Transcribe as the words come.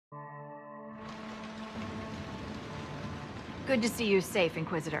Good to see you safe,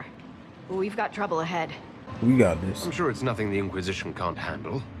 Inquisitor. We've got trouble ahead. We got this. I'm sure it's nothing the Inquisition can't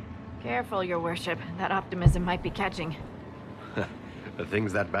handle. Careful, your worship. That optimism might be catching. The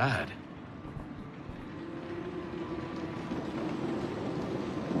thing's that bad.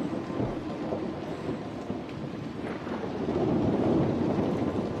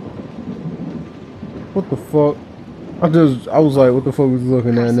 What the fuck? I was like, what the fuck was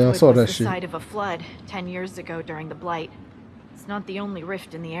looking at now? I saw that shit. The site of a flood 10 years ago during the Blight. It's not the only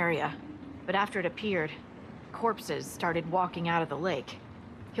rift in the area, but after it appeared, corpses started walking out of the lake.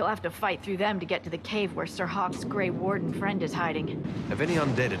 You'll have to fight through them to get to the cave where Sir Hawke's Grey Warden friend is hiding. Have any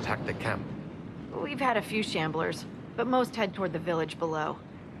undead attacked the camp? We've had a few shamblers, but most head toward the village below.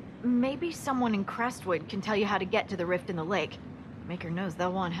 Maybe someone in Crestwood can tell you how to get to the rift in the lake. Maker knows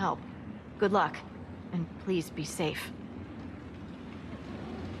they'll want help. Good luck, and please be safe.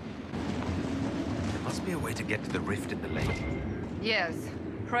 There must be a way to get to the rift in the lake. Yes,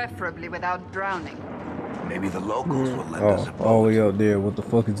 preferably without drowning. Maybe the locals will lend us a boat. All the way up there. What the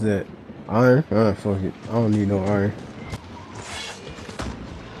fuck is that? Iron? Fuck it. I don't need no iron.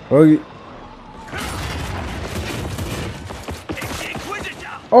 Okay.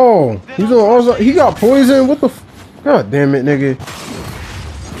 Oh, he's on. Also, he got poison. What the? God damn it, nigga.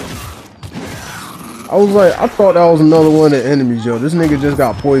 I was like, I thought that was another one of the enemies, yo. This nigga just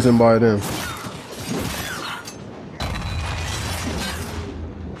got poisoned by them.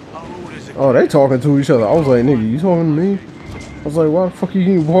 Oh, they talking to each other. I was like, nigga, you talking to me? I was like, why the fuck you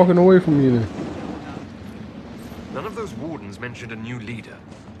keep walking away from me then? None of those wardens mentioned a new leader.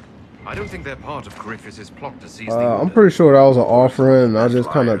 I don't think they're part of Corypheus's plot to seize the I'm pretty sure that was an offering, and I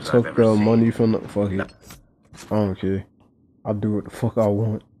just kind of took the money from the... Fuck it. I don't care. I'll do what the fuck I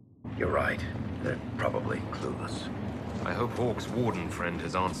want. You're right. They're probably clueless. I hope Hawke's warden friend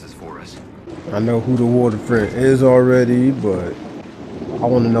has answers for us. I know who the warden friend is already, but... I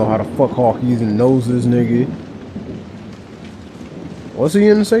want to know how the fuck Hawke even knows this nigga. Was he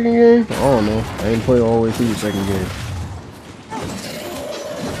in the second game? I don't know. I didn't play all the way through the second game.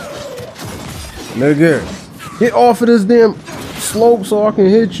 Nigga, get off of this damn slope so I can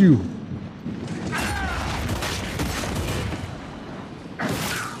hit you.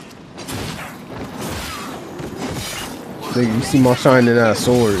 Nigga, you see my shining ass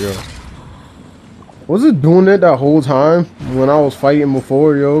sword, yo. Was it doing it that whole time when I was fighting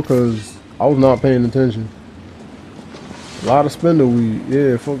before, yo? Cause I was not paying attention. A lot of spindle weed.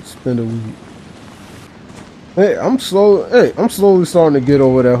 Yeah, fuck spindle weed. Hey, I'm slowly starting to get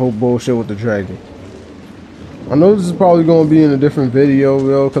over that whole bullshit with the dragon. I know this is probably gonna be in a different video,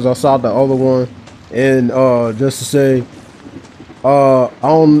 yo, cause I saw the other one. And just to say, I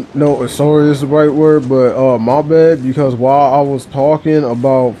don't know if sorry is the right word, but my bad, because while I was talking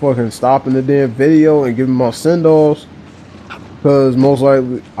about fucking stopping the damn video and giving my send-offs, because most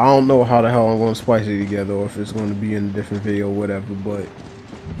likely I don't know how the hell I'm going to splice it together, or if it's going to be in a different video or whatever, but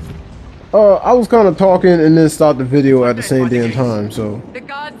I was kind of talking and then stopped the video at the same damn time, so The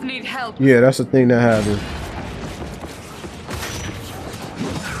gods need help. yeah, that's the thing that happened.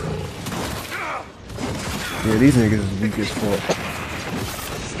 Yeah, these niggas is weak as fuck.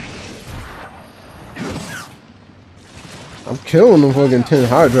 I'm killing them fucking 10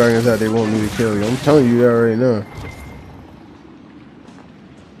 high dragons that they want me to kill you. I'm telling you that right now.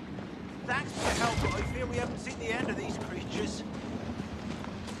 Thanks for the help, but I fear we haven't seen the end of these creatures.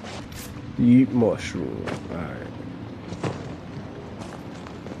 Eat mushroom. Alright.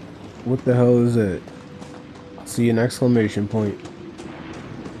 What the hell is that? I see an exclamation point.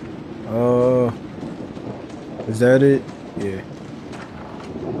 Is that it? Yeah.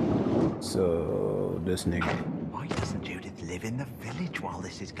 So, this nigga. Why doesn't Judith live in the village while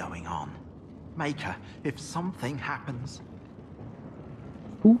this is going on? Maker, if something happens...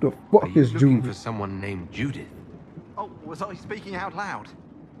 Who the Are fuck you is looking for Judith? someone named Judith? Oh, was I speaking out loud?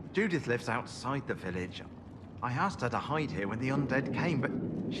 Judith lives outside the village. I asked her to hide here when the undead came, but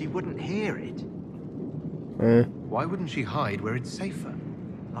she wouldn't hear it. Why wouldn't she hide where it's safer?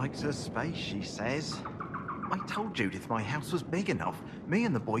 Likes her space, she says. I told Judith my house was big enough. Me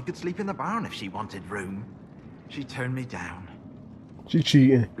and the boy could sleep in the barn if she wanted room. She turned me down. She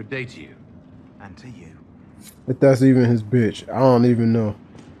cheating. Good day to you. And to you. If that's even his bitch. I don't even know.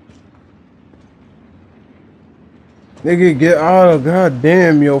 Nigga, get out of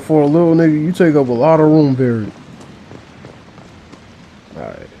goddamn, yo. For a little nigga, you take up a lot of room, Varied.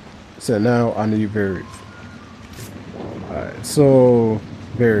 Alright. So now I need Varied. Alright, so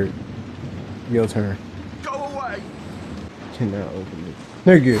Varied. Your turn. Go away! Cannot open it.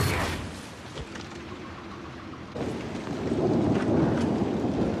 Nigga.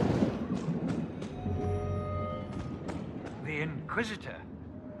 The Inquisitor.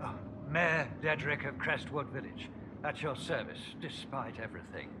 Oh, Mayor Dedrick of Crestwood Village. At your service, despite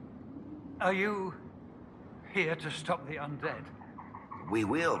everything. Are you here to stop the undead? We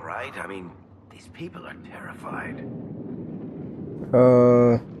will, right? I mean, these people are terrified.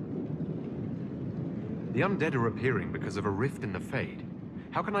 The undead are appearing because of a rift in the Fade.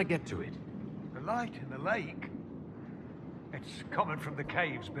 How can I get to it? The light in the lake? It's coming from the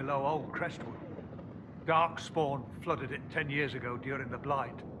caves below Old Crestwood. Darkspawn flooded it 10 years ago during the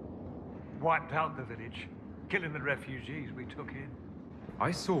Blight. Wiped out the village, killing the refugees we took in.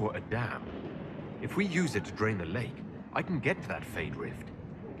 I saw a dam. If we use it to drain the lake, I can get to that Fade rift.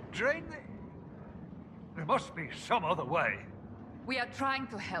 Drain the... There must be some other way. We are trying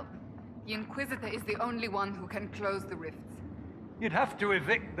to help. The Inquisitor is the only one who can close the rifts. You'd have to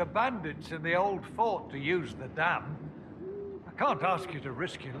evict the bandits in the old fort to use the dam. I can't ask you to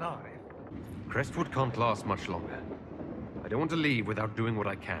risk your life. Crestwood can't last much longer. I don't want to leave without doing what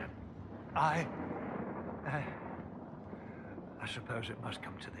I can. I suppose it must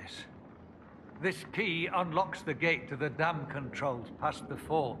come to this. This key unlocks the gate to the dam controls past the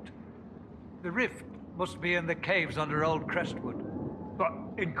fort. The rift must be in the caves under Old Crestwood. But,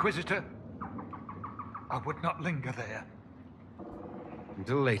 Inquisitor, I would not linger there.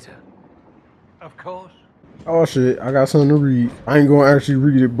 Until later. Of course. Oh shit, I got something to read. I ain't gonna actually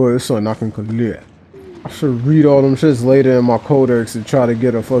read it, but it's something I can collect. I should read all them shits later in my codex and try to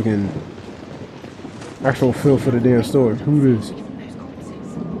get a fucking actual feel for the damn story. Who is? Those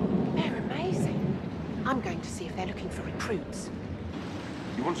corpses. They're amazing. I'm going to see if they're looking for recruits.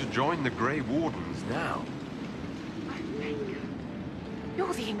 You want to join the Grey Wardens now?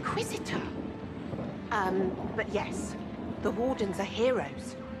 You're the Inquisitor. But yes, the Wardens are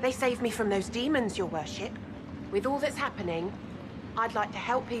heroes. They saved me from those demons, your worship. With all that's happening, I'd like to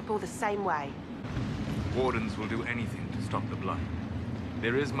help people the same way. Wardens will do anything to stop the Blight.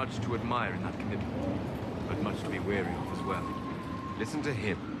 There is much to admire in that commitment, but much to be wary of as well. Listen to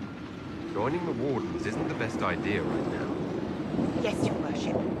him. Joining the Wardens isn't the best idea right now. Yes, your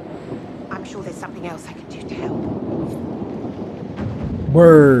worship. I'm sure there's something else I can do to help.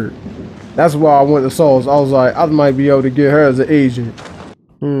 Word. That's why I went to Souls. I was like, I might be able to get her as an agent.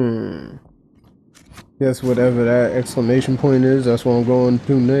 Guess whatever that exclamation point is, that's what I'm going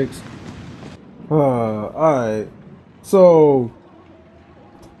to next. Alright. So,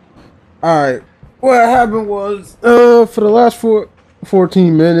 alright. What happened was, for the last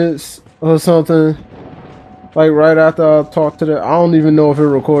 14 minutes or something, like right after I talked to that, I don't even know if it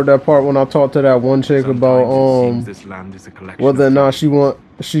recorded that part when I talked to that one chick about whether or not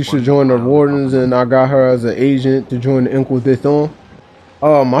she should join the Wardens, and I got her as an agent to join the Inquisition.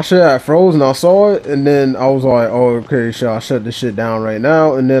 My shit had frozen. I saw it, and then I was like, oh, okay, should I shut this shit down right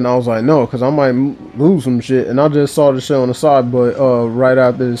now? And then I was like, no, because I might lose some shit. And I just saw the shit on the side, but right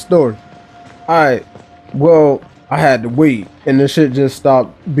after the story. Alright, well, I had to wait, and the shit just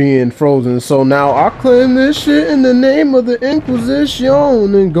stopped being frozen. So now I claim this shit in the name of the Inquisition,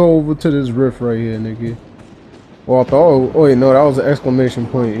 and then go over to this rift right here, nigga. Well, I thought, oh wait, no, that was an exclamation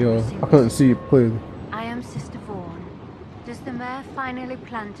point, yo. I couldn't see it clearly. I am Sister Vaughan. Does the mayor finally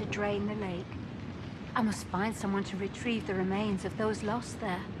plan to drain the lake? I must find someone to retrieve the remains of those lost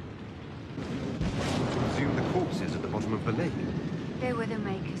there. Presume the corpses at the bottom of the lake. They were the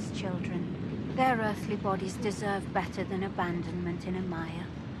Maker's children. Their earthly bodies deserve better than abandonment in a mire.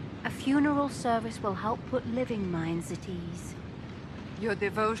 A funeral service will help put living minds at ease. Your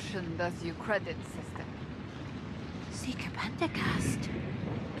devotion does you credit, sister. Seeker Pentecost.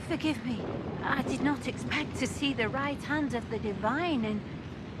 Forgive me. I did not expect to see the right hand of the divine in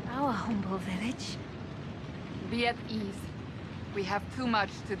our humble village. Be at ease. We have too much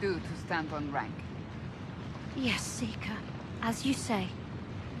to do to stand on rank. Yes, Seeker. As you say.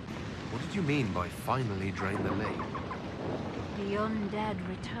 What did you mean by finally drain the lake? The undead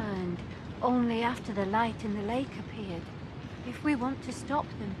returned only after the light in the lake appeared. If we want to stop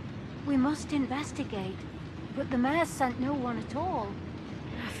them, we must investigate. But the mayor sent no one at all.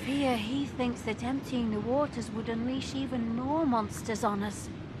 I fear he thinks that emptying the waters would unleash even more monsters on us.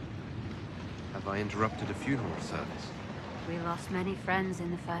 Have I interrupted a funeral service? We lost many friends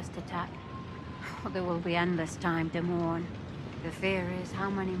in the first attack. There will be endless time to mourn. The fear is how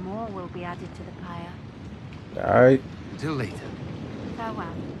many more will be added to the pyre. Alright. Until later.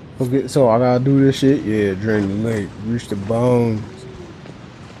 Farewell. Okay, so I gotta do this shit? Yeah, drain the lake. Reach the bones.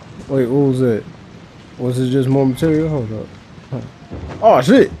 Wait, what was that? Was it just more material? Hold up. Huh. Oh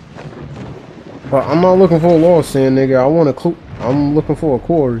shit! But I'm not looking for a lost sand, nigga. I'm looking for a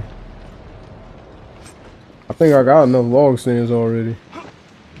quarry. I think I got enough log stands already.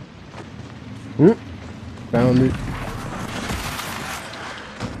 Found it.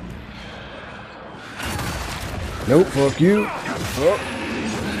 Nope, fuck you. Oh.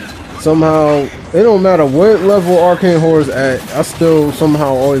 Somehow, it don't matter what level Arcane Horror's at, I still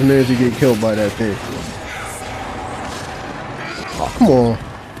somehow always manage to get killed by that thing. Oh, come on.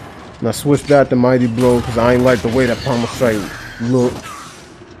 And I switched that to Mighty Blow because I ain't like the way that Palmer Strike looked.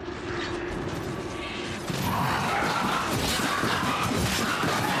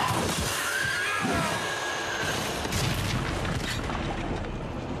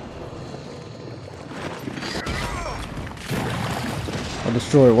 I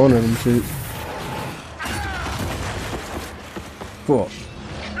destroyed one of them shit. Fuck.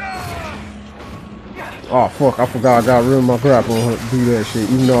 Oh fuck, I forgot I got rid of my grapple to do that shit.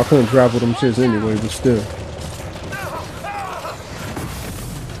 Even though I couldn't grapple them shits anyway, but still.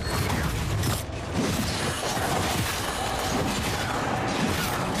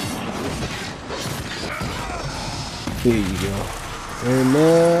 There you go. And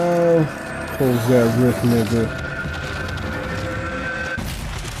now, close that rift, nigga.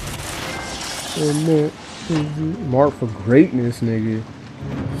 And that is it. Mark for greatness, nigga.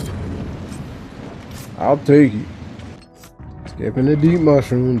 I'll take it. Skipping the deep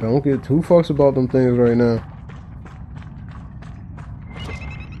mushroom. Don't get too fucks about them things right now.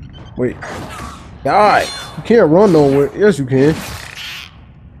 Wait. Die! You can't run nowhere. Yes, you can.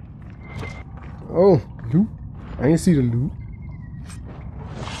 Oh, loot. I ain't see the loot.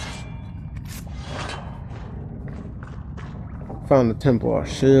 Found the Templar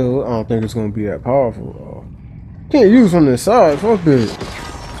shield. I don't think it's gonna be that powerful. Can't use from this side. Fuck this.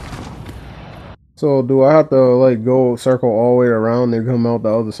 So do I have to like go circle all the way around and come out the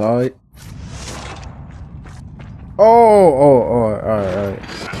other side? Alright.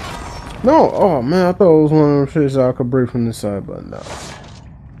 No, oh man, I thought it was one of them shits I could break from this side, but no.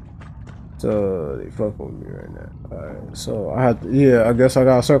 So they fuck with me right now. Alright, so I have to, yeah, I guess I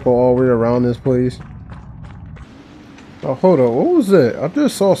gotta circle all the way around this place. Oh, hold up, what was that? I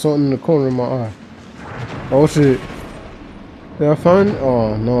just saw something in the corner of my eye. Oh shit. Did I find it?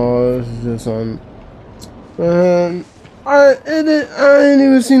 Oh no, it's just man, I ain't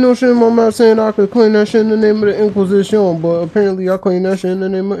even seen no shit in my mouth saying I could claim that shit in the name of the Inquisition, but apparently I claim that shit in the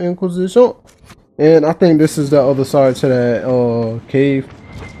name of Inquisition. And I think this is the other side to that cave.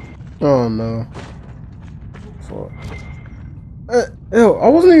 Oh no. Fuck. Yo, I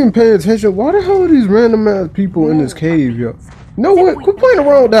wasn't even paying attention. Why the hell are these random ass people in this cave, yo? You know what? Quit playing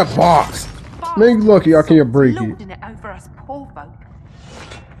around with that box. Man, you lucky I can't break it.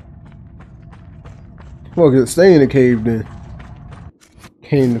 Fuck it, stay in the cave then.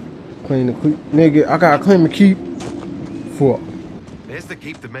 Claim the keep. Nigga, I gotta claim the keep. Fuck. There's the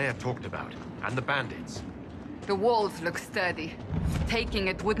keep the mayor talked about, and the bandits. The walls look sturdy. Taking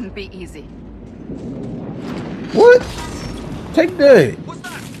it wouldn't be easy. What? Take that. What's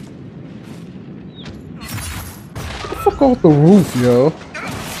that? Fuck off the roof, yo.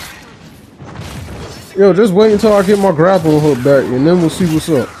 Yo, just wait until I get my grappling hook back, and then we'll see what's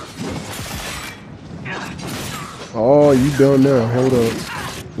up. Oh, you done now. Hold up.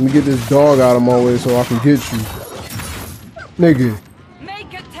 Let me get this dog out of my way so I can get you. Nigga.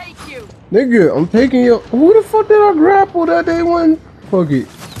 Make it take you. Nigga, I'm taking you. Who the fuck did I grapple that day one? Fuck it.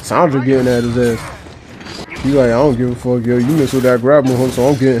 Sandra getting at his ass. He like, I don't give a fuck, yo. You mess with that grappling hook, so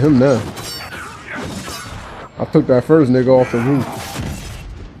I'm getting him now. I took that first nigga off the roof.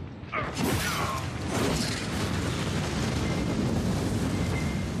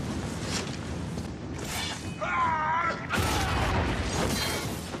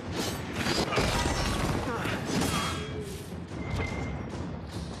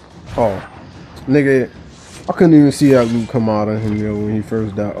 Oh, nigga, I couldn't even see that loot come out of him, yo, when he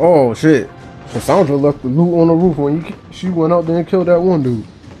first died. Oh, shit. Cassandra left the loot on the roof when she went out there and killed that one dude.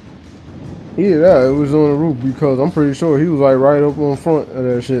 Yeah, it was on the roof because I'm pretty sure he was like right up on front of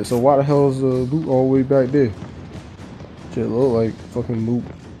that shit. So why the hell is the loot all the way back there? Shit looked like fucking loot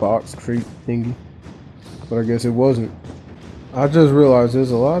box crate thingy. But I guess it wasn't. I just realized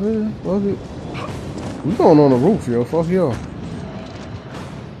there's a lot of it. Fuck it. We going on the roof, yo. Fuck y'all.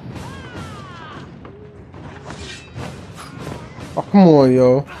 Oh, come on,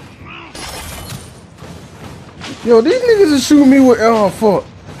 yo. Yo, these niggas is shooting me with, oh, fuck.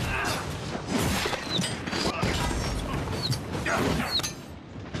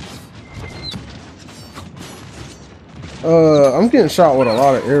 I'm getting shot with a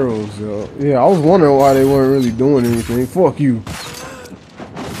lot of arrows, yo. Yeah, I was wondering why they weren't really doing anything. Fuck you.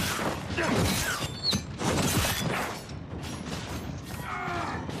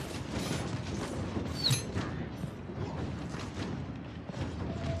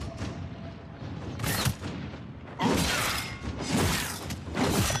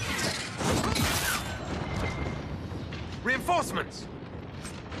 Reinforcements!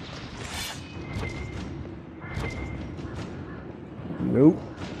 Nope.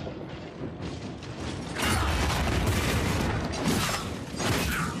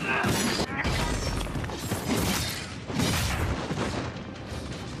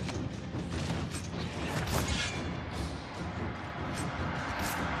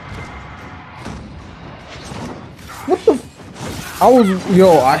 What the?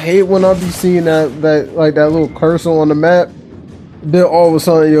 I hate when I be seeing that like that little cursor on the map. Then all of a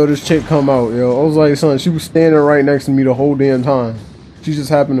sudden, this chick come out, I was like, son, she was standing right next to me the whole damn time. She just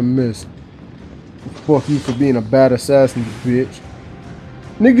happened to miss. Fuck you for being a bad assassin, bitch.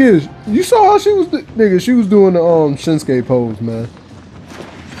 Nigga, you saw how she was, nigga, she was doing the Shinsuke pose, man.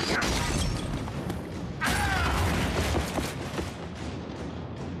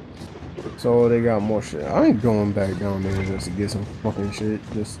 So they got more shit. I ain't going back down there just to get some fucking shit.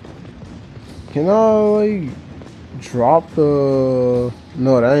 Just, can I like drop the?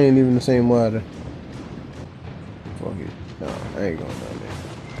 No, that ain't even the same ladder. Fuck it. No, I ain't going down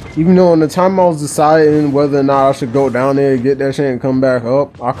there. Even though on the time I was deciding whether or not I should go down there and get that shit and come back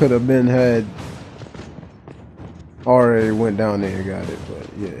up, I could have had already went down there and got it. But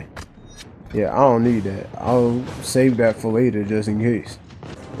yeah, I don't need that. I'll save that for later just in case.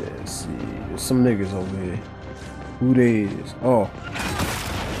 Yeah, let's see. There's some niggas over here. Who they is? Oh.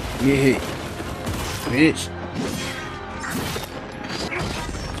 Get hit. Bitch.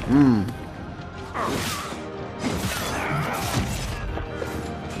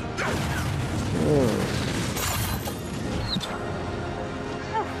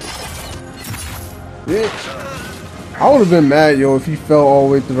 Bitch. I would have been mad, if he fell all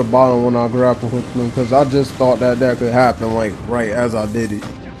the way to the bottom when I grapple hooked him, because I just thought that could happen, like, right as I did it.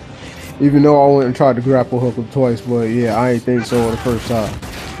 Even though I went and tried to grapple hook him twice, but yeah, I ain't think so the first time.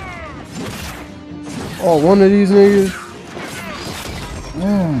 Oh, one of these niggas?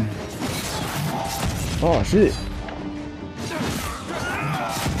 Oh, shit.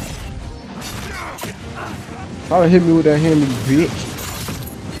 Try to hit me with that hammer, bitch.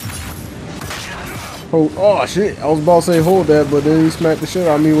 Oh, shit. I was about to say hold that, but then he smacked the shit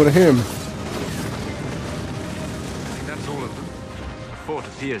out of me with a hammer. I think that's all of them. The fort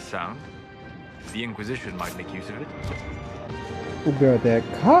appears sound. The Inquisition might make use of it. Who got that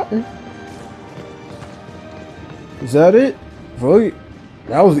cotton? Is that it? Really?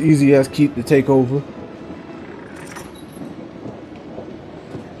 That was easy as keep to take over.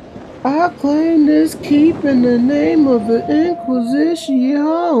 I claim this keep in the name of the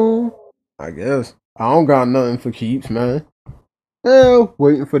Inquisition. I guess. I don't got nothing for keeps, man. Hell,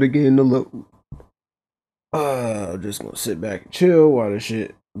 waiting for the game to load. I'm just gonna sit back and chill while the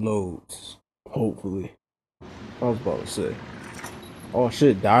shit loads. Hopefully. I was about to say. Oh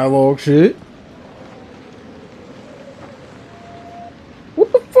shit, dialogue shit.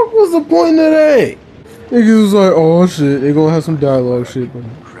 What the fuck was the point of that? Niggas was like, oh shit, they gonna have some dialogue shit. But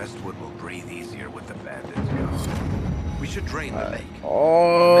Crestwood will breathe easier with the bandits gone. We should drain the lake.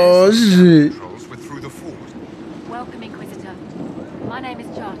 oh shit. Controls were through the fort. Welcome, Inquisitor. My name is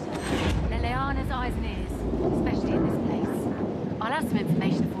Charter. Liliana's eyes and ears, especially in this place. I'll have some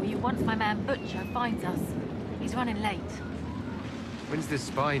information for you once my man Butcher finds us. He's running late. When's this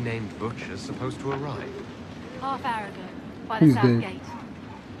spy named Butcher supposed to arrive? Half hour ago, by the He's south dead. gate.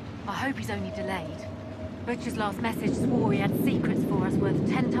 I hope he's only delayed. Butcher's last message swore he had secrets for us worth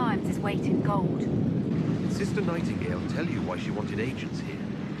 10 times his weight in gold. Did Sister Nightingale tell you why she wanted agents here?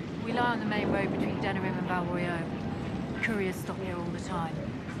 We lie on the main road between Denerim and Valroyo. Couriers stop here all the time.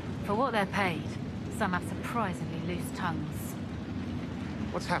 For what they're paid, some have surprisingly loose tongues.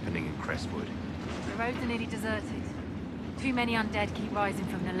 What's happening in Crestwood? The roads are nearly deserted. Too many undead keep rising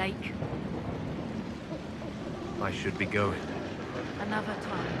from the lake. I should be going. Another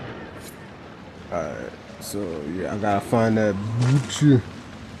time. Alright, so yeah, I gotta find that Butcher.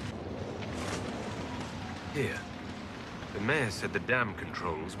 Here. The mayor said the dam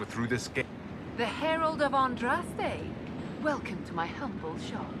controls were through this gate. The Herald of Andraste. Welcome to my humble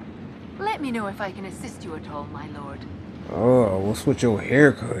shop. Let me know if I can assist you at all, my lord. Oh, what's with your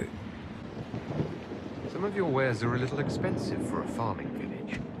haircut? Some of your wares are a little expensive for a farming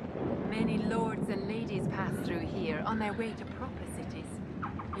village. Many lords and ladies pass through here on their way to proper cities.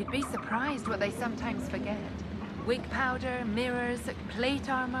 You'd be surprised what they sometimes forget. Wig powder, mirrors, plate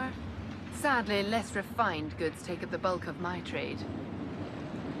armor. Sadly, less refined goods take up the bulk of my trade.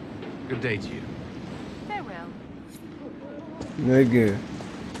 Good day to you. Farewell. Nigga.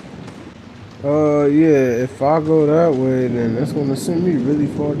 Yeah, if I go that way, then that's gonna send me really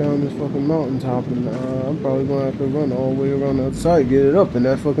far down this fucking mountaintop, and I'm probably gonna have to run all the way around the other side, get it up, and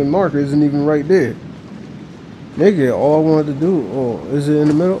that fucking marker isn't even right there. Nigga, all I wanted to do, oh, is it in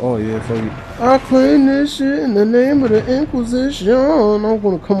the middle? Oh yeah, fuck it. I claim this shit in the name of the Inquisition. I'm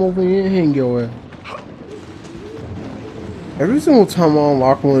gonna come over here and hang your ass. Every single time I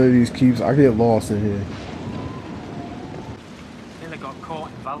unlock one of these keeps, I get lost in here. Miller got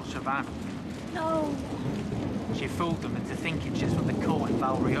caught in Valshavan. No. She fooled them into thinking she's from the court in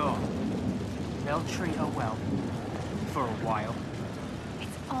Valrior. They'll treat her well. For a while.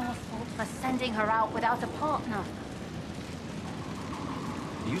 It's our fault for sending her out without a partner.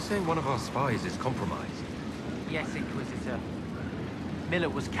 Are you saying one of our spies is compromised? Yes, Inquisitor. Miller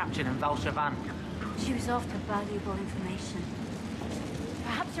was captured in Valshavan. She was after valuable information.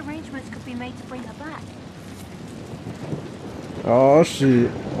 Perhaps arrangements could be made to bring her back. Oh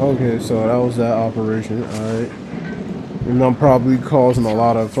shit. Okay, so that was that operation. Alright. And I'm probably causing a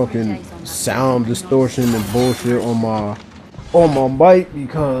lot of fucking sound distortion and bullshit on my mic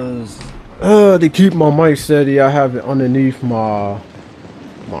because to keep my mic steady, I have it underneath my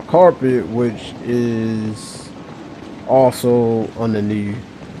carpet, which is also underneath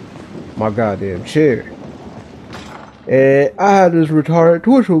my goddamn chair. And I had this retarded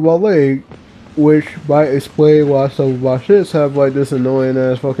twitch with my leg, which might explain why some of my shits have like this annoying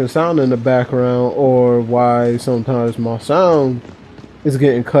ass fucking sound in the background, or why sometimes my sound is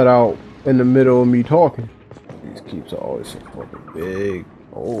getting cut out in the middle of me talking. These keeps are always so fucking big.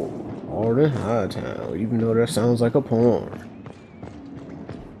 Oh, harder than Hightown, even though that sounds like a porn.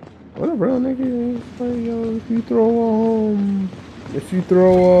 Whatever, nigga. Like, yo, if you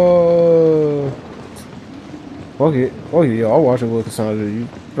throw fuck it, yo, I'll watch it with Cassandra. You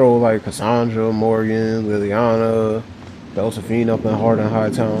throw like Cassandra, Morgan, Liliana, Josephine up in Hard and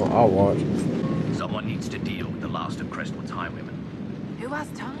Hightown, I'll watch. Someone needs to deal with the last of Crestwood's highwaymen. Who has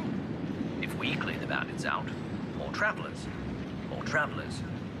time? If we clear the bandits out, more travelers. More travelers.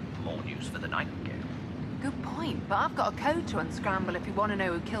 More news for the Nightingale. Good point, but I've got a code to unscramble if you want to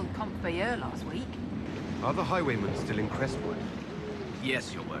know who killed Comte Bayeux last week. Are the highwaymen still in Crestwood?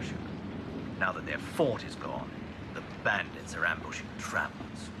 Yes, your worship. Now that their fort is gone, the bandits are ambushing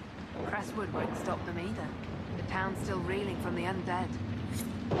travelers. Crestwood won't stop them either. The town's still reeling from the undead.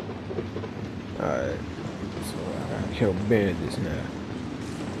 Alright, so I gotta kill bandits now.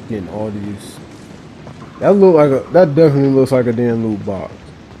 Getting all these. That definitely looks like a damn loot box.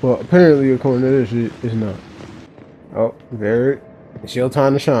 But apparently, according to this shit, it's not. Oh, Varric, it's your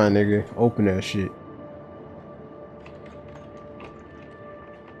time to shine, nigga. Open that shit.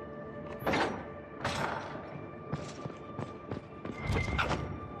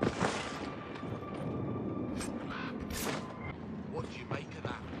 What do you make of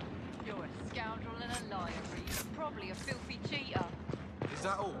that? You're a scoundrel and a liar, Reeve. Probably a filthy cheater. Is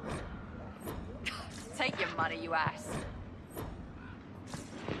that all? Take your money, you ass.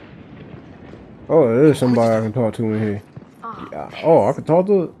 Oh, there's somebody I can talk to in here. Yeah. Oh, I can talk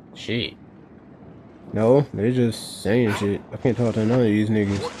to shit. No, they're just saying shit. I can't talk to none of these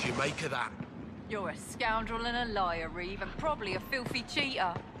niggas. What do you make of that? You're a scoundrel and a liar, Reeve, and probably a filthy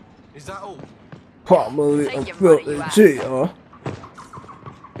cheater. Is that all? Probably a filthy cheater.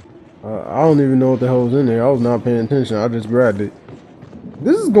 I don't even know what the hell was in there. I was not paying attention. I just grabbed it.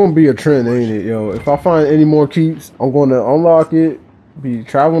 This is gonna be a trend, ain't it, yo? If I find any more keeps, I'm gonna unlock it, be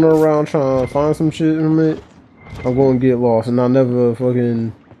traveling around trying to find some shit from it. I'm gonna get lost, and I never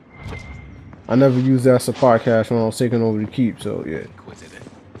used that supply cache when I was taking over the keep, so yeah.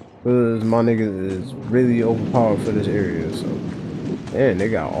 Because my nigga is really overpowered for this area, so. Man, they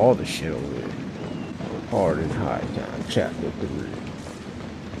got all the shit over there. Hard and high time, chapter 3.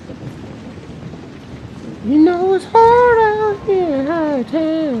 You know it's hard out here in high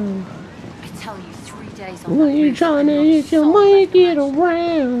town. I tell you, 3 days on when you're trying to hit your money, get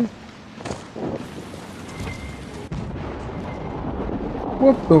around.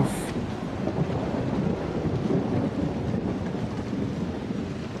 What the f...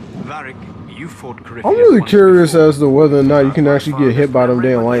 Varric, you fought Corypheus. I'm really curious as to whether or not you can actually get hit by them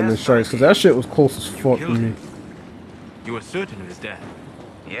damn lightning strikes, because that shit was close as fuck to me. You were certain of his death?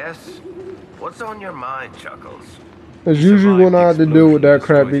 Yes? What's on your mind, Chuckles? Because usually when I have to deal with that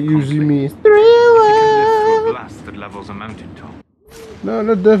crap, it usually means thriller. Blast that levels a mountaintop. No,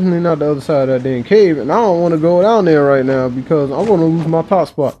 that's definitely not the other side of that damn cave, and I don't want to go down there right now because I'm going to lose my top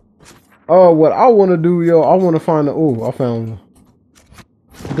spot. Oh, what I want to do, yo, I want to find the... Oh, I found one.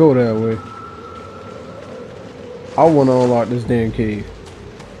 Go that way. I want to unlock this damn cave.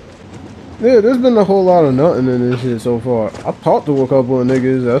 Yeah, there's been a whole lot of nothing in this shit so far. I talked to a couple of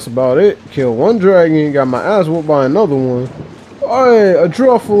niggas, that's about it. Killed one dragon, got my ass whooped by another one. Hey, a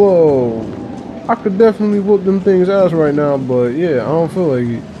Truffalo! I could definitely whoop them things ass right now, but yeah, I don't feel like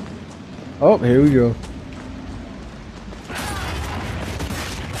it. Oh, here we go.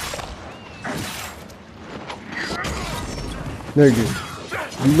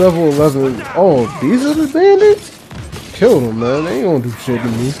 Nigga, you level 11. Oh, these are the bandits? Kill them, man. They ain't gonna do shit to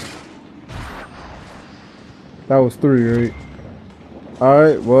me. That was 3, right?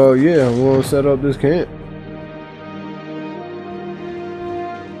 Alright, well, yeah, I'm gonna set up this camp.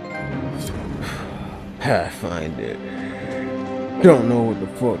 Pathfinder. Don't know what the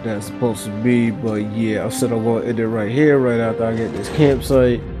fuck that's supposed to be, but yeah, I said I'm gonna end it right here, right after I get this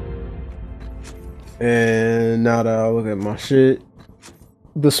campsite. And now that I look at my shit,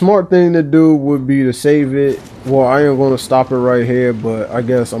 the smart thing to do would be to save it. Well, I ain't gonna stop it right here, but I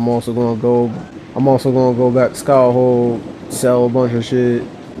guess I'm also gonna go back to Skyhold, sell a bunch of shit,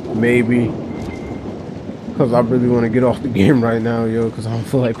 maybe. Cause I really want to get off the game right now, yo, cause I don't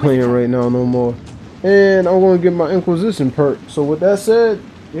feel like playing right now no more. And I'm gonna get my Inquisition perk. So with that said,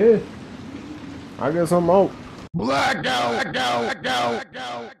 yeah, I guess I'm out. Blackout.